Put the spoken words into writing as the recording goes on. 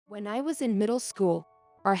When I was in middle school,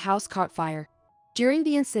 our house caught fire. During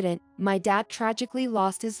the incident, my dad tragically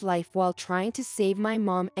lost his life while trying to save my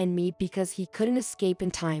mom and me because he couldn't escape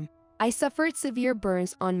in time. I suffered severe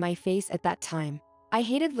burns on my face at that time. I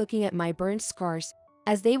hated looking at my burned scars,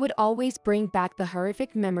 as they would always bring back the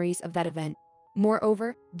horrific memories of that event.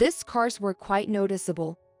 Moreover, these scars were quite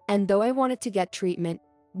noticeable, and though I wanted to get treatment,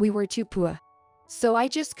 we were too poor. So I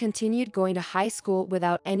just continued going to high school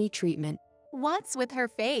without any treatment. What's with her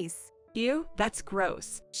face? Ew, that's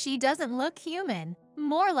gross. She doesn't look human,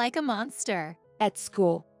 more like a monster. At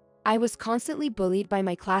school, I was constantly bullied by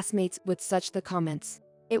my classmates with such the comments.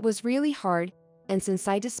 It was really hard, and since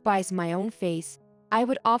I despised my own face, I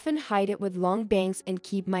would often hide it with long bangs and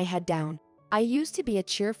keep my head down. I used to be a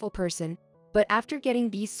cheerful person, but after getting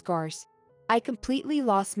these scars, I completely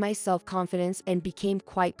lost my self-confidence and became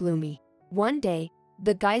quite gloomy. One day,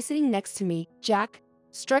 the guy sitting next to me, Jack,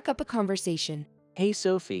 struck up a conversation. Hey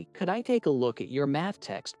Sophie, could I take a look at your math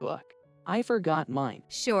textbook? I forgot mine.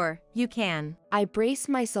 Sure, you can. I braced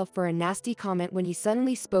myself for a nasty comment when he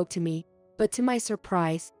suddenly spoke to me, but to my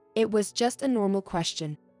surprise, it was just a normal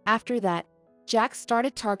question. After that, Jack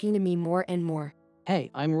started talking to me more and more.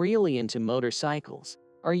 Hey, I'm really into motorcycles.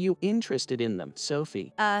 Are you interested in them,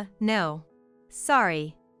 Sophie? No.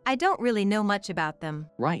 Sorry. I don't really know much about them.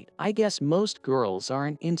 Right, I guess most girls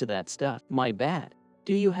aren't into that stuff. My bad.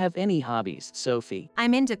 Do you have any hobbies, Sophie?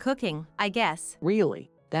 I'm into cooking, I guess. Really?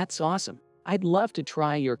 That's awesome. I'd love to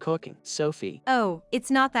try your cooking, Sophie. Oh, it's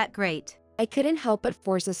not that great. I couldn't help but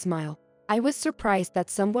force a smile. I was surprised that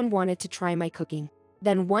someone wanted to try my cooking.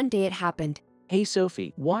 Then one day it happened. Hey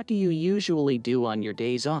Sophie, what do you usually do on your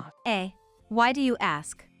days off? Why do you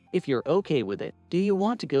ask? If you're okay with it, do you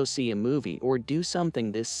want to go see a movie or do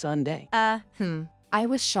something this Sunday? I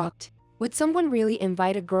was shocked. Would someone really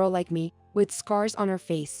invite a girl like me, with scars on her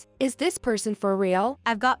face? Is this person for real?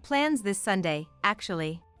 I've got plans this Sunday,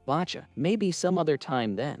 actually. Gotcha, maybe some other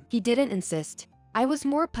time then. He didn't insist. I was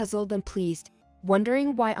more puzzled than pleased,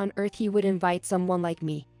 wondering why on earth he would invite someone like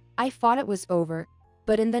me. I thought it was over,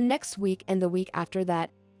 but in the next week and the week after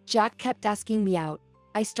that, Jack kept asking me out.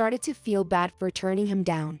 I started to feel bad for turning him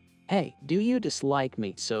down. Hey, do you dislike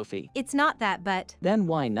me, Sophie? It's not that, but Then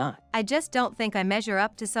why not? I just don't think I measure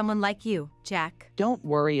up to someone like you, Jack. Don't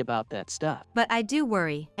worry about that stuff. But I do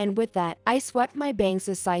worry. And with that, I swept my bangs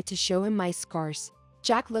aside to show him my scars.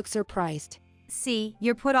 Jack looked surprised. See,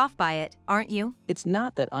 you're put off by it, aren't you? It's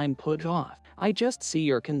not that I'm put off. I just see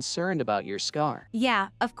you're concerned about your scar. Yeah,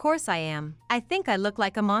 of course I am. I think I look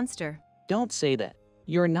like a monster. Don't say that.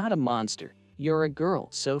 You're not a monster. You're a girl,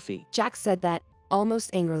 Sophie. Jack said that,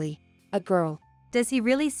 almost angrily. A girl. Does he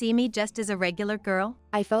really see me just as a regular girl?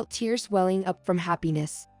 I felt tears welling up from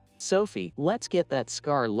happiness. Sophie, let's get that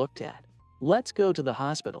scar looked at. Let's go to the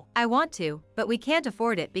hospital. I want to, but we can't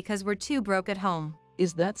afford it because we're too broke at home.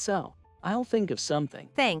 Is that so? I'll think of something.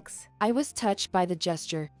 Thanks. I was touched by the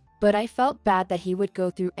gesture, but I felt bad that he would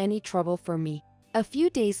go through any trouble for me. A few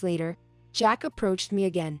days later, Jack approached me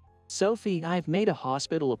again. Sophie, I've made a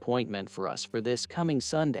hospital appointment for us for this coming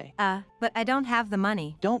Sunday. But I don't have the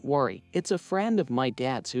money. Don't worry, it's a friend of my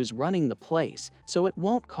dad's who's running the place, so it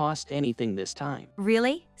won't cost anything this time.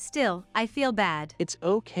 Really? Still, I feel bad. It's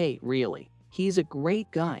okay, really. He's a great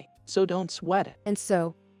guy, so don't sweat it. And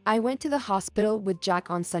so, I went to the hospital with Jack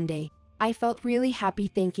on Sunday. I felt really happy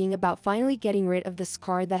thinking about finally getting rid of the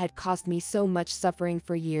scar that had caused me so much suffering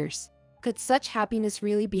for years. Could such happiness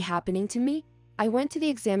really be happening to me? I went to the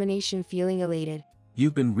examination feeling elated.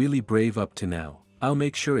 You've been really brave up to now. I'll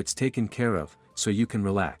make sure it's taken care of, so you can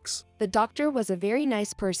relax. The doctor was a very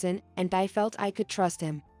nice person, and I felt I could trust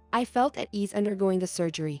him. I felt at ease undergoing the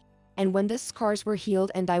surgery. And when the scars were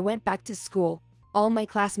healed and I went back to school, all my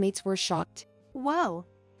classmates were shocked. Whoa,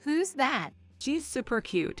 who's that? She's super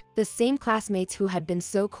cute. The same classmates who had been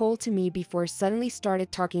so cold to me before suddenly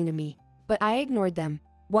started talking to me. But I ignored them.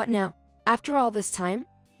 What now? After all this time?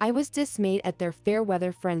 I was dismayed at their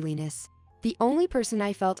fair-weather friendliness. The only person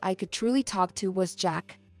I felt I could truly talk to was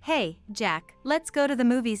Jack. Hey, Jack, let's go to the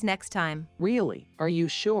movies next time. Really? Are you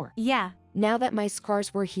sure? Yeah. Now that my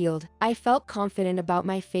scars were healed, I felt confident about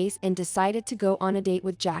my face and decided to go on a date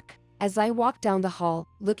with Jack. As I walked down the hall,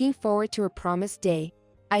 looking forward to a promised day,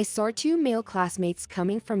 I saw two male classmates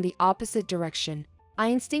coming from the opposite direction. I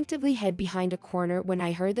instinctively hid behind a corner when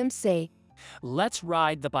I heard them say, "Let's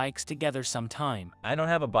ride the bikes together sometime." I don't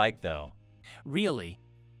have a bike though. Really?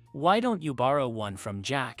 Why don't you borrow one from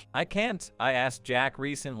Jack? I can't. I asked Jack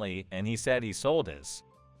recently and he said he sold his.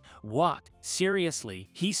 What? Seriously?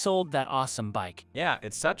 He sold that awesome bike? Yeah,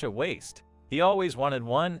 it's such a waste. He always wanted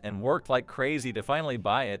one and worked like crazy to finally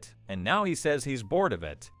buy it, and now he says he's bored of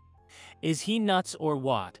it. Is he nuts or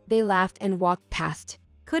what? They laughed and walked past.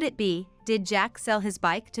 Could it be, did Jack sell his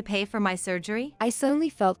bike to pay for my surgery? I suddenly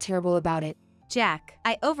felt terrible about it. Jack,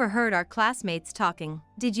 I overheard our classmates talking.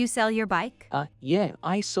 Did you sell your bike? Yeah,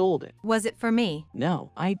 I sold it. Was it for me?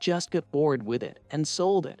 No, I just got bored with it and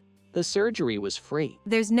sold it. The surgery was free.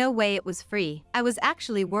 There's no way it was free. I was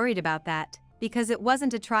actually worried about that, because it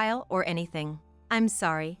wasn't a trial or anything. I'm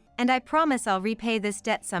sorry, and I promise I'll repay this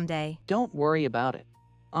debt someday. Don't worry about it.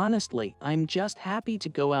 Honestly, I'm just happy to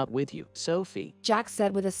go out with you, Sophie. Jack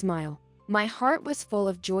said with a smile. My heart was full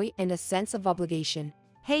of joy and a sense of obligation.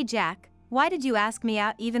 Hey Jack, why did you ask me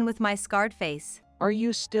out even with my scarred face? Are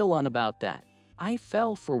you still on about that? I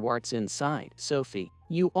fell for what's inside, Sophie.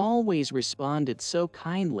 You always responded so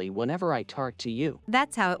kindly whenever I talked to you.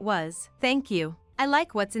 That's how it was. Thank you. I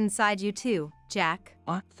like what's inside you too, Jack.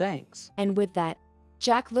 Thanks. And with that,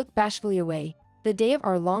 Jack looked bashfully away. The day of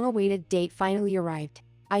our long-awaited date finally arrived.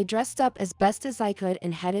 I dressed up as best as I could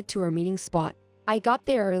and headed to our meeting spot. I got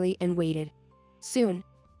there early and waited. Soon,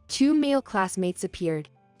 2 male classmates appeared.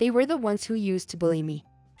 They were the ones who used to bully me.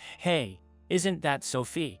 Hey, isn't that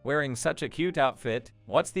Sophie? Wearing such a cute outfit.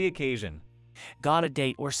 What's the occasion? Got a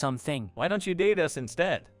date or something? Why don't you date us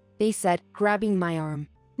instead? They said, grabbing my arm.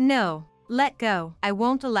 No, let go. I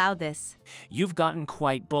won't allow this. You've gotten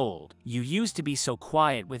quite bold. You used to be so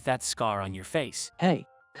quiet with that scar on your face. Hey,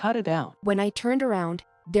 cut it out. When I turned around,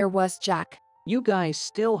 there was Jack. You guys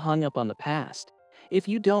still hung up on the past. If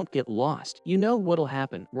you don't get lost, you know what'll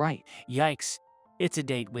happen, right? Yikes. It's a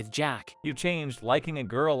date with Jack. You changed liking a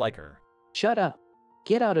girl like her. Shut up.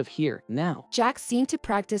 Get out of here, now. Jack seemed to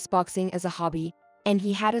practice boxing as a hobby, and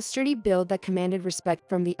he had a sturdy build that commanded respect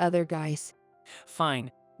from the other guys.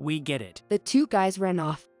 Fine, we get it. The 2 guys ran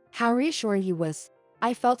off. How reassuring he was.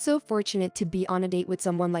 I felt so fortunate to be on a date with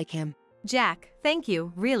someone like him. Jack, thank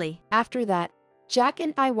you, really. After that, Jack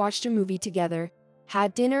and I watched a movie together,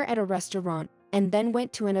 had dinner at a restaurant, and then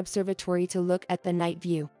went to an observatory to look at the night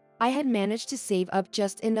view. I had managed to save up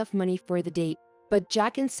just enough money for the date, but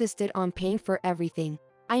Jack insisted on paying for everything.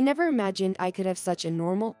 I never imagined I could have such a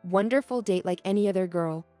normal, wonderful date like any other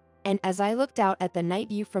girl. And as I looked out at the night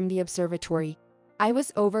view from the observatory, I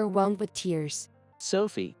was overwhelmed with tears.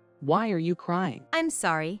 Sophie, why are you crying? I'm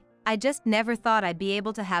sorry. I just never thought I'd be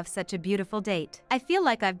able to have such a beautiful date. I feel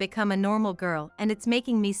like I've become a normal girl, and it's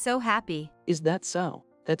making me so happy. Is that so?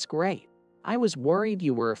 That's great. I was worried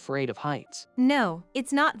you were afraid of heights. No,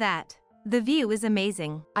 it's not that. The view is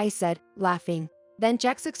amazing. I said, laughing. Then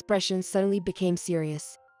Jack's expression suddenly became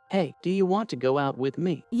serious. Hey, do you want to go out with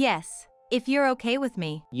me? Yes, if you're okay with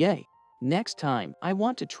me. Yay. Next time, I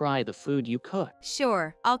want to try the food you cook.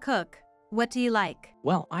 Sure, I'll cook. What do you like?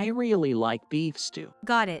 Well, I really like beef stew.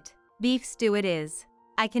 Got it. Beef stew it is.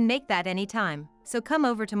 I can make that anytime, so come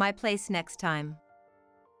over to my place next time.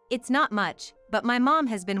 It's not much, but my mom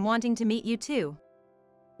has been wanting to meet you too.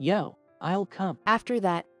 Yo, I'll come. After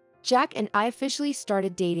that, Jack and I officially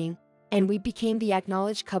started dating, and we became the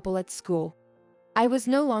acknowledged couple at school. I was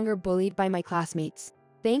no longer bullied by my classmates.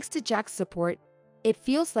 Thanks to Jack's support, it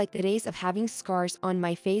feels like the days of having scars on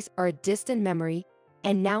my face are a distant memory,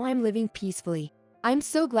 and now I'm living peacefully. I'm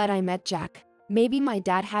so glad I met Jack. Maybe my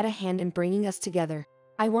dad had a hand in bringing us together.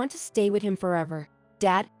 I want to stay with him forever.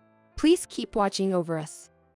 Dad, please keep watching over us.